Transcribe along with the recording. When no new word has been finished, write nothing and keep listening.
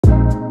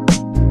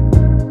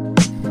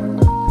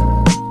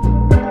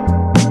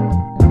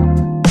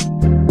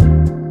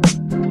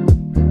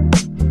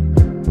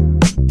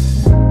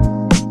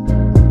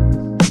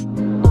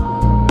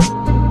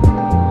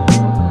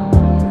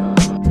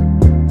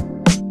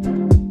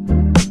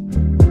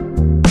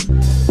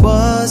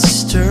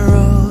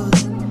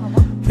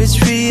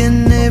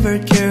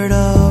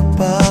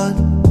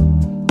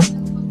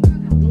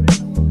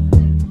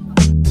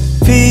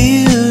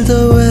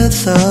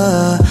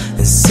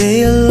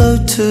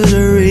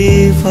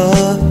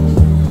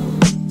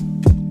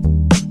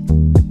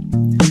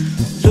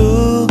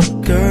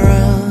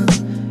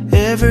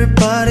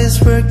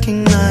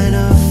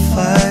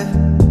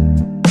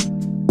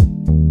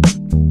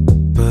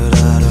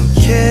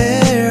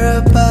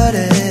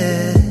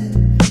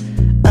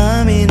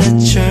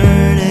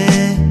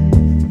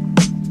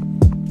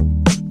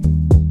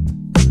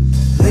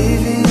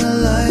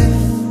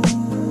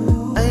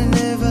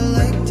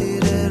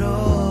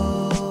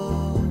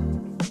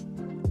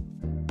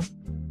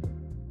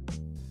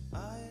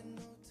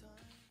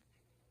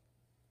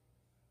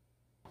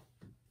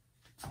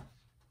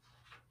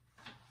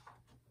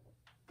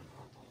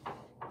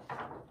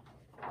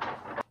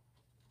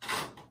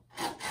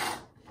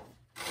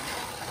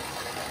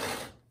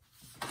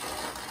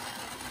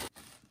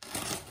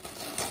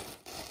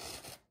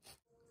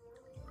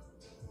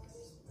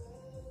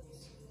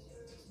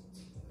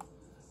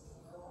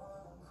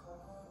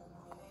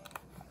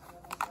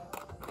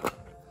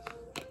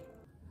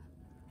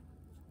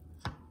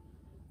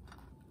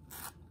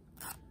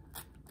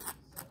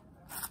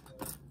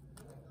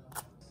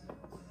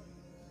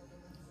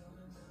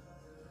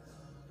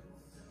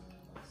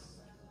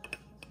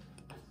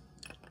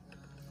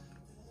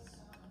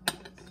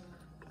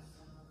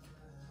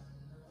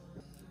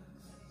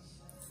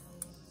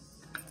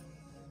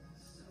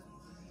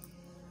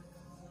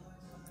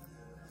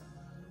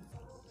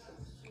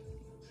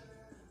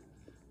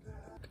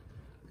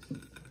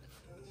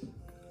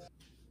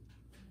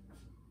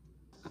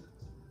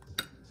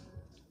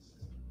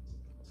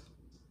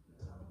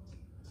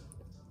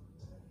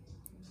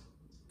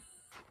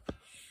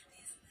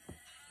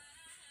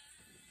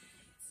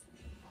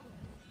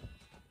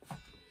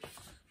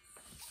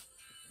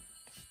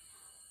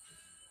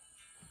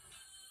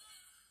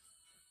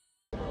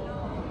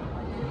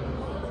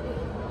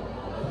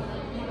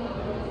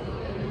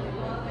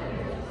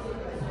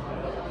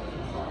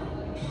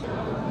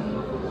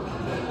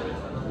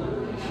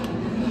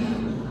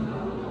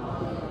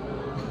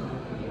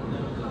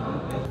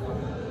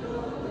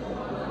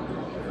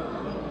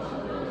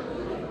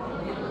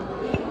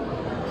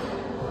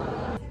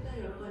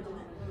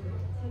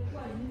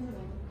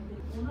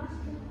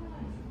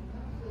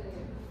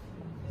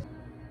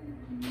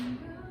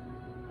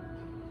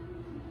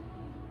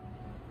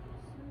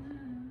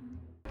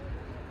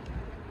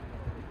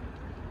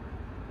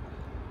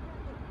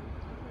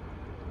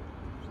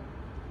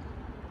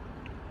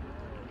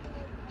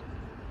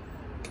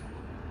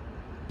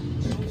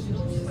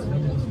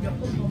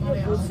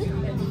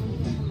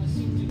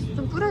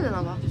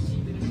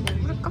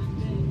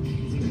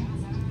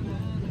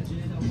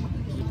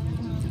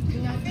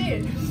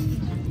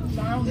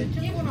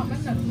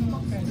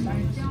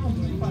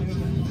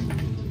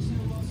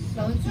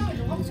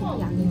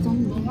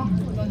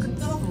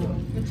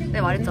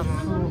내가 말했잖아.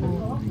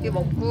 이거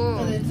먹고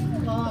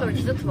그럼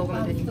디저트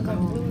먹으면 되니까.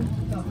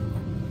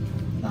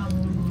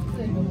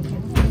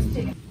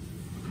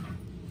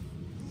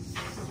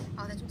 아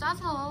근데 좀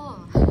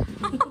짜서.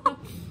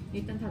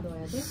 일단 다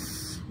넣어야 돼?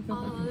 아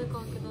넣을 것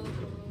같기도 하고.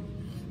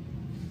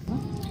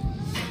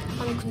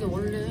 아니 근데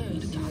원래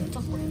이렇게 안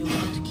짰거든요.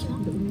 특히나.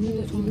 근데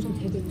언니가 점점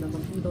되게 짜가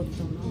불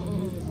넣었잖아.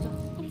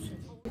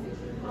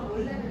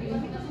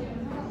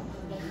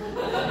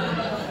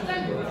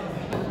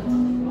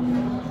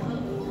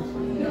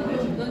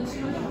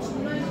 그렇지.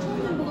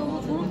 너무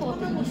좋을 것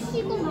같아. 뭐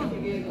쉬거나.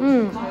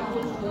 응.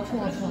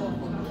 좋아 좋아.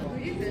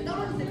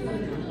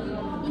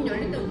 문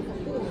열릴 때부터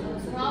닫고.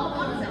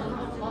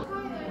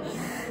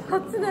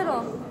 같이 내려.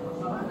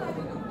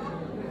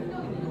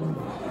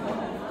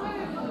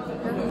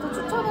 여기서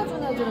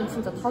추천해준 애들은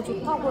진짜 다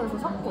좋다고 해서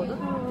샀거든?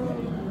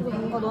 그래서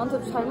뭔가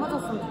너한테도 잘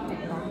맞았으면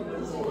좋겠다.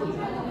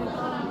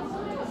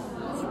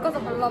 집 가서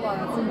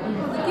발라봐야지.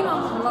 느낌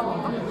한번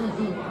발라볼까?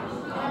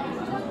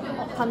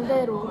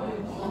 반대로.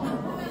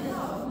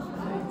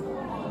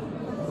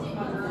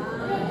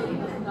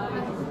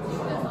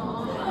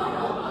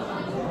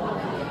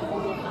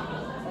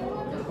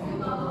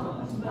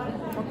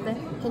 어때?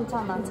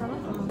 괜찮아? 괜찮아?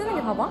 쓰는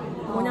게 봐봐.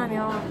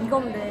 뭐냐면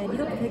이건데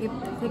이것도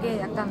되게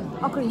약간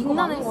그래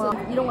빛나는 거야.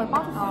 이런 거에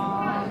빠졌어.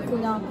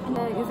 그냥 근데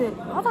요새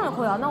화장을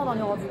거의 안 하고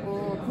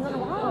다녀가지고 빛나는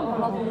거 하나만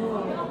발라도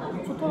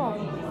좋더라고.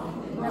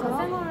 약간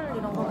샘물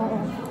이런 거.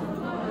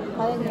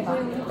 다행이다.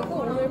 그리고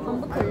오늘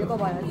밤부터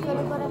읽어봐야지. 그래.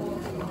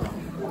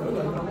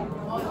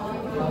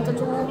 진짜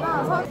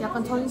좋아.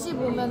 약간 전시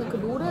보면 그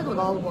노래도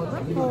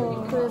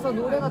나오거든? 그래서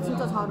노래가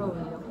진짜 잘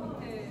어울려.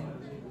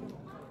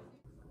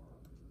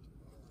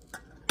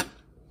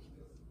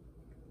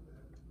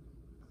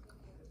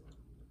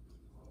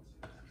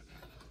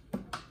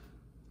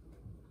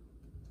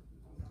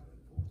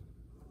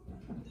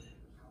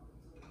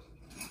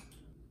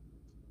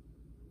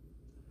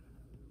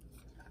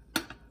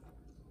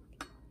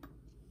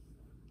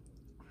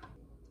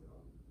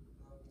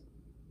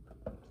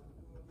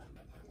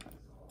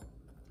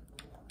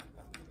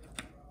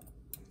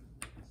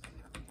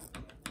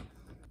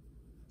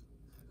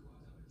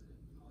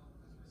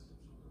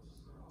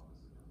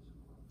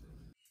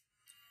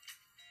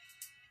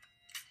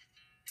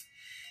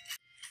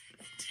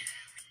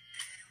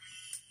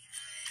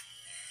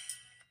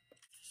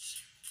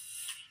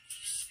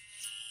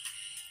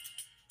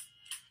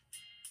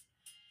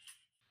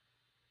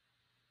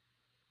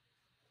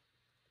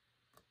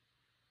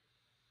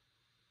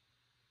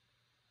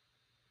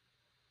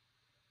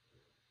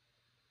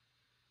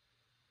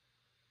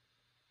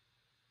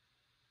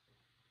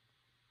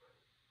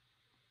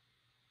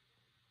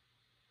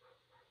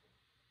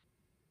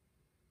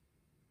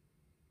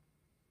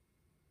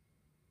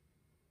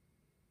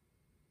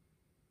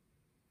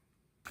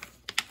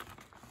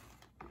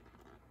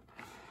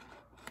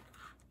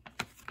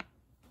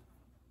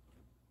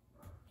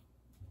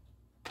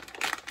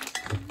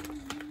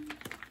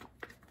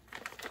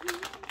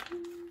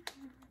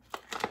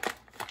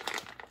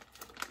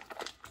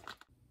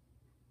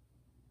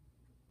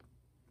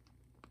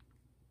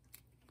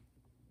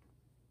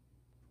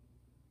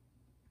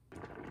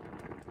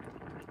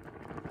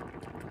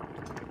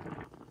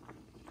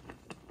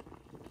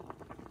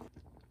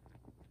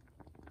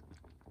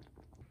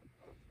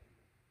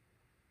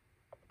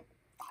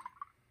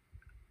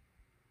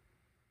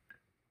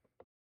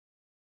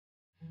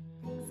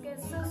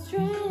 It's so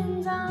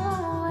strange, I'm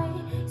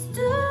always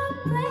still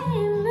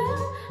playing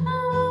real. I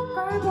look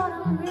hard, but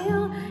I'm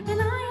real, and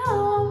I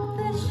hope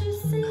that she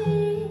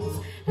sees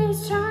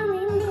this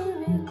charming me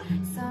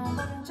with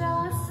someone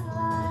just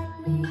like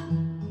me.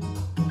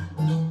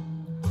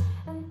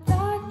 And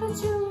fact that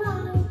you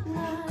might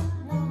not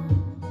know,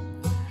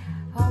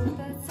 hope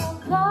that's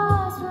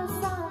applause for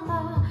some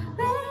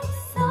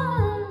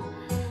reason.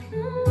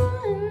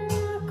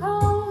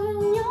 Cold in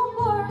your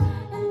world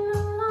and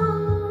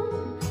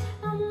alone.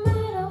 I'm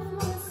made of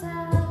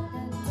myself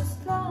and just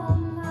love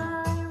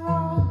my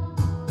role.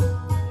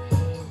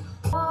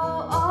 Oh,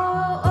 oh,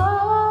 oh,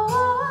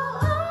 oh,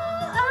 oh,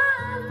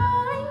 I'm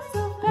falling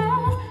so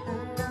fast.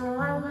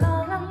 I know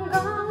I'm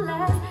gonna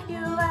let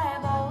you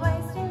ever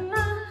wasting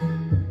my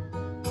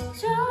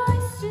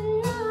choice to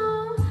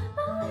know.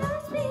 My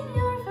heart's been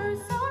yours for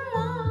so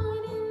long,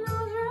 and it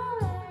knows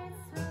where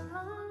it's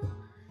belong.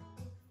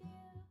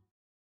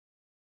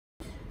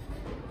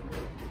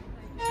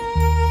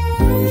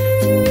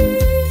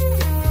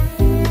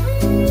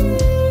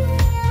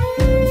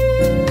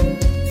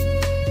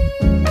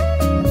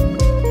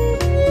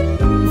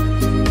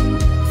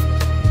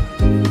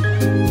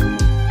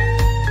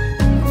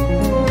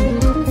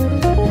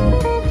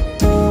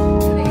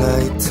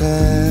 나이트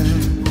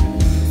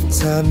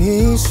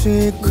잠이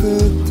쉴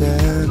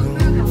그대로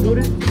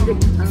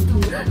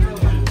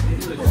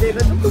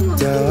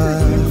그때와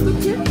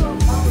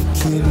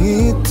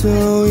君と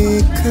い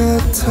方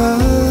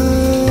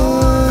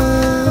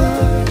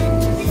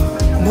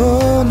も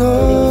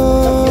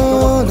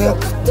のなく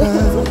た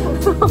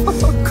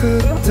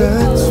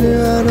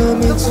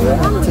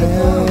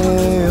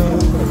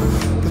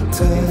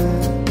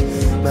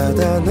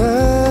바다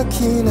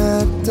나기나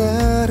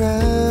따라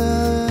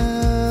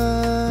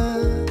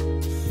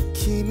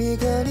君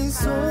がに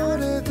そ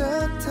れ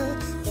だって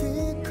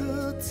聞く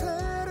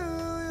たる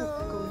よ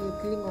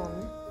우리 빌린 거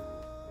같네.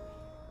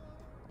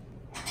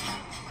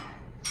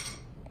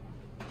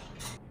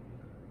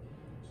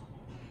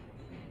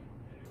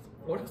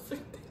 어렸을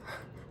때.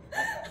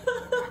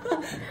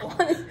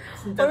 아니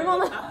진짜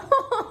얼마나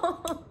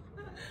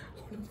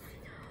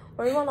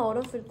얼마나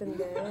어렸을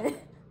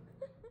텐데.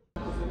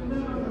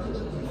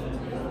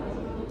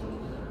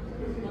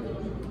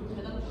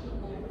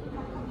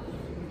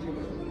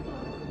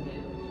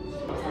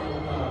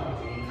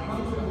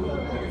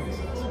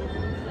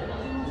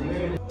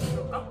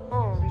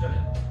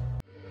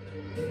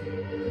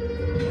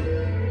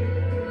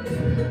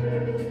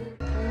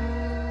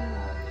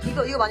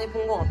 이거 많이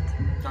본 거 같아.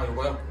 아,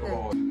 요거요? 네.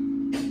 요거.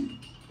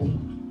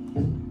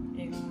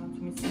 얘가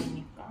좀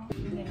있으니까.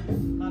 네,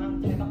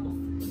 나랑 잘 바꿨어.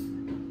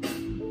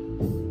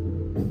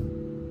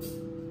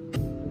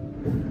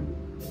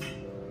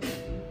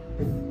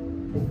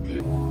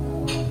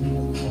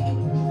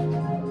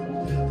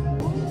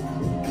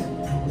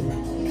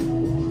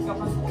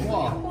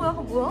 어,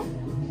 약간 뭐야?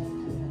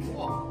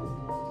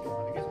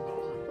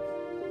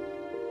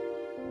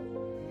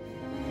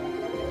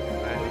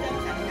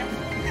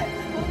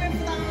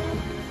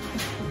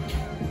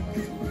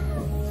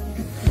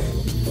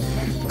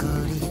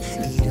 거리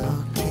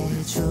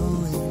이렇게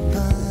좋은 밤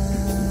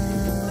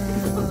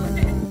오늘은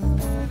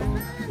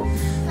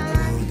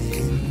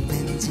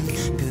왠지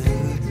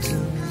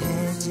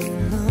뷰뚱해진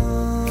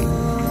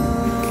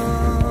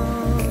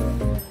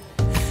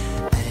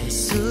너알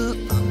수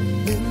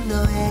없는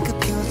너의 그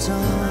표정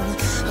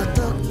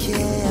어떻게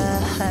해야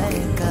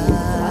할까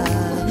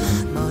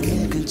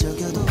머리를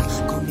긁적여도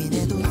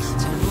고민해도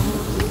잘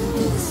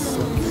모르겠어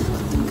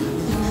어떻게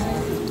하면 너를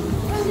또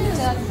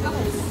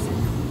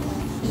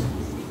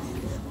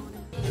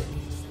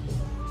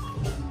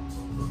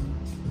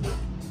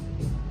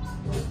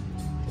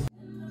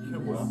이게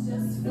뭐야?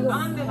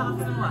 다른 데다가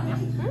쓰는 거 아니야?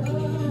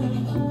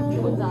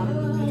 뭔지 알아?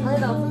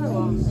 자네다가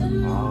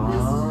쓰는 거야.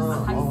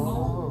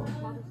 아.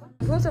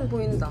 그것은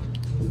보인다.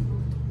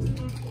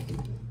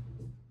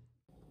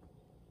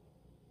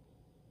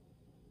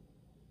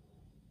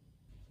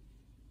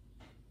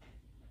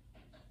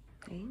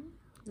 엥?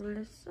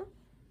 놀랬어?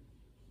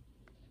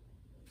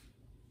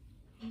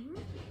 응?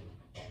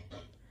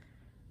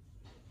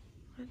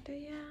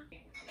 아들야.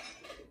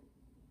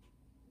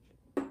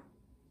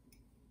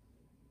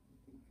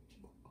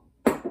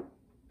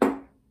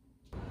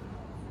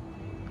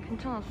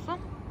 괜찮았어?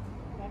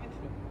 마음에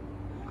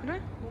들어. 그래?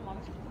 너무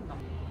많이 시켰나?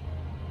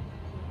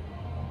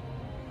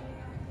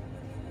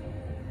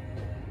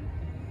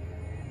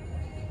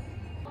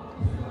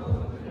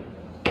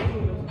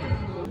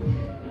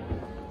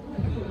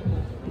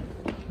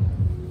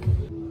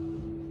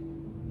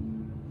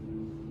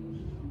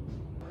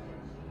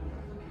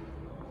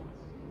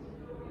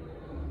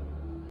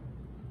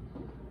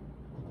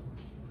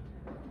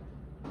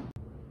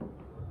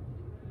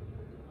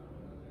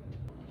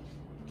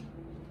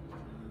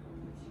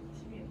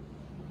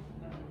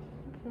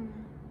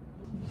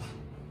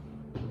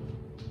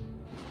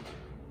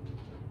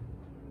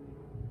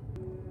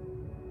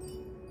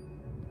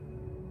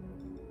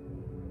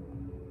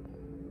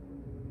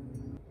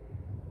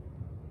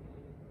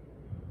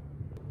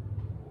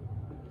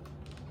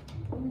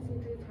 언니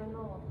지금 되게 잘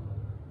나와.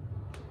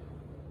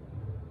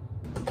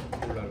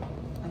 몰라.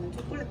 나는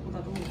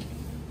초콜릿보다도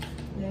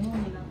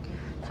레몬이랑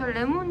저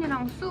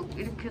레몬이랑 쑥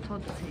이렇게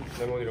져주세요.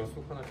 레몬이랑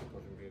쑥 하나씩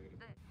더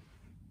준비해드릴게요.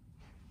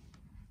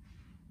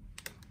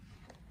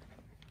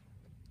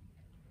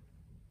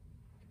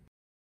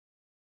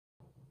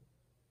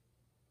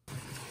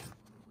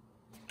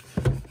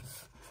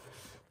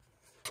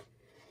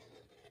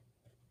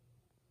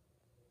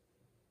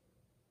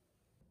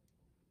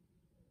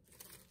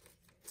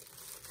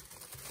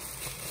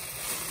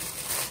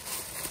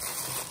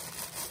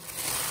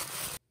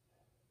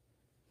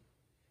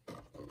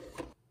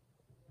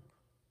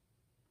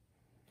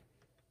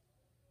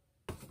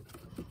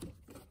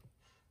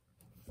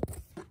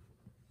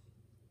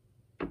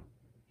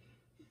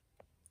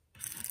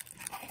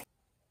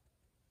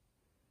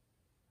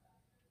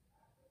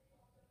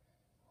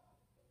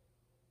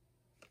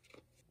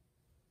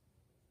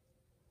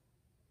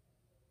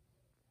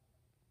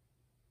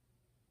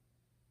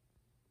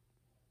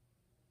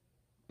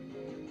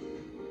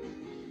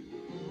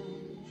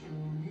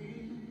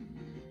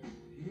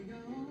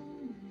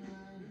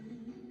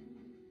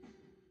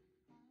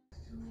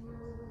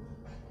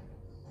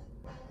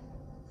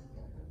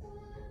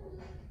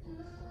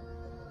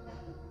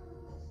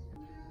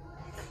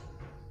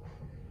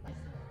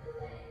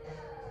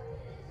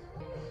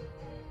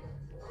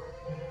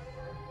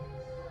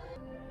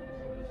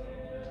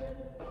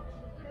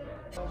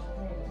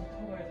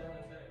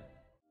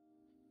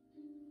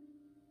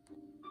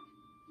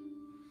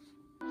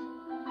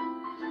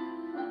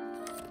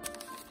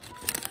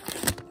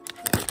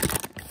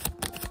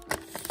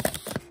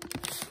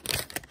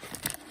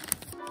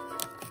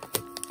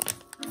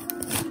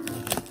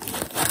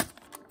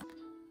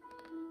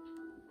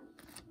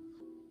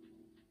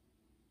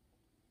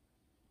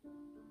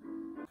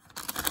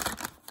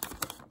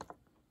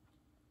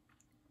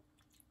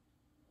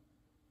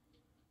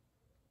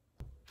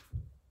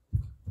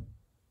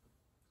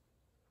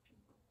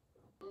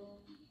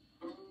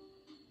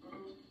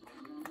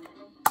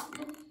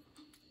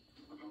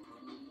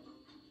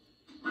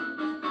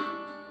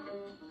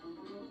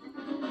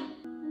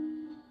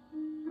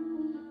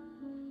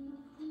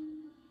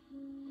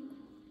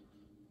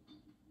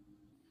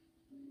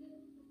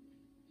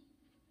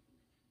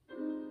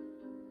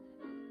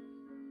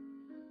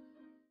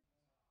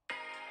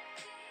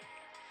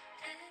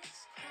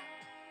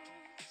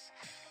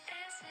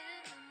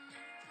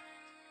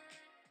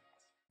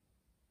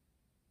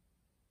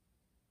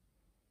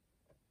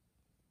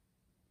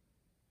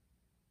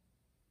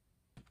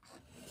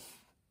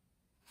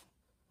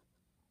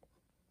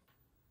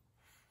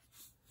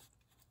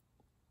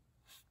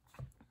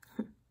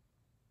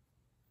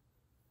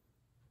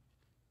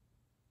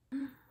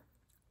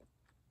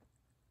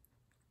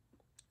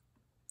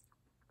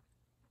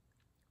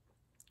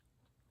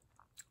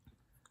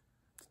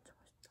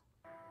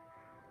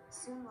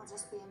 soon will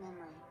just be a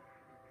memory.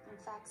 In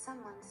fact, some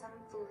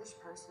foolish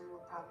person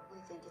will probably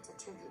think it's a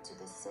tribute to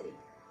this city,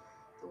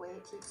 the way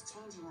it keeps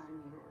changing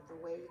on you, or the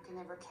way you can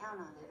never count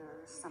on it,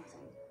 or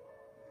something.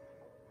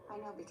 I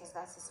know, because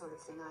that's the sort of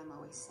thing I'm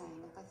always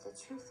saying, but the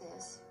truth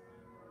is,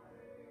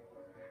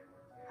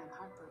 I'm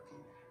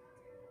heartbroken.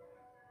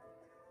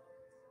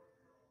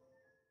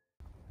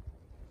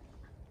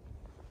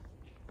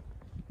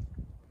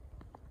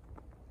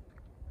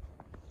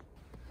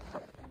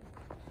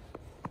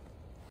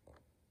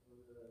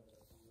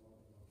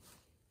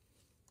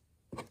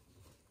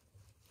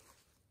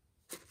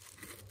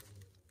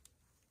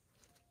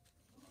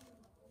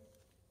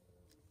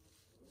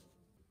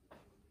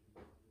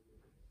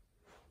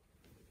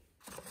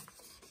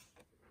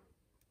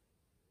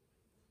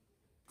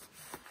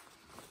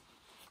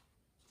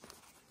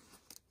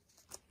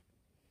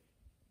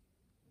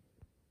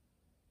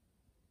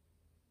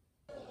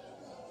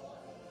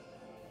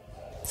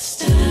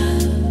 Stay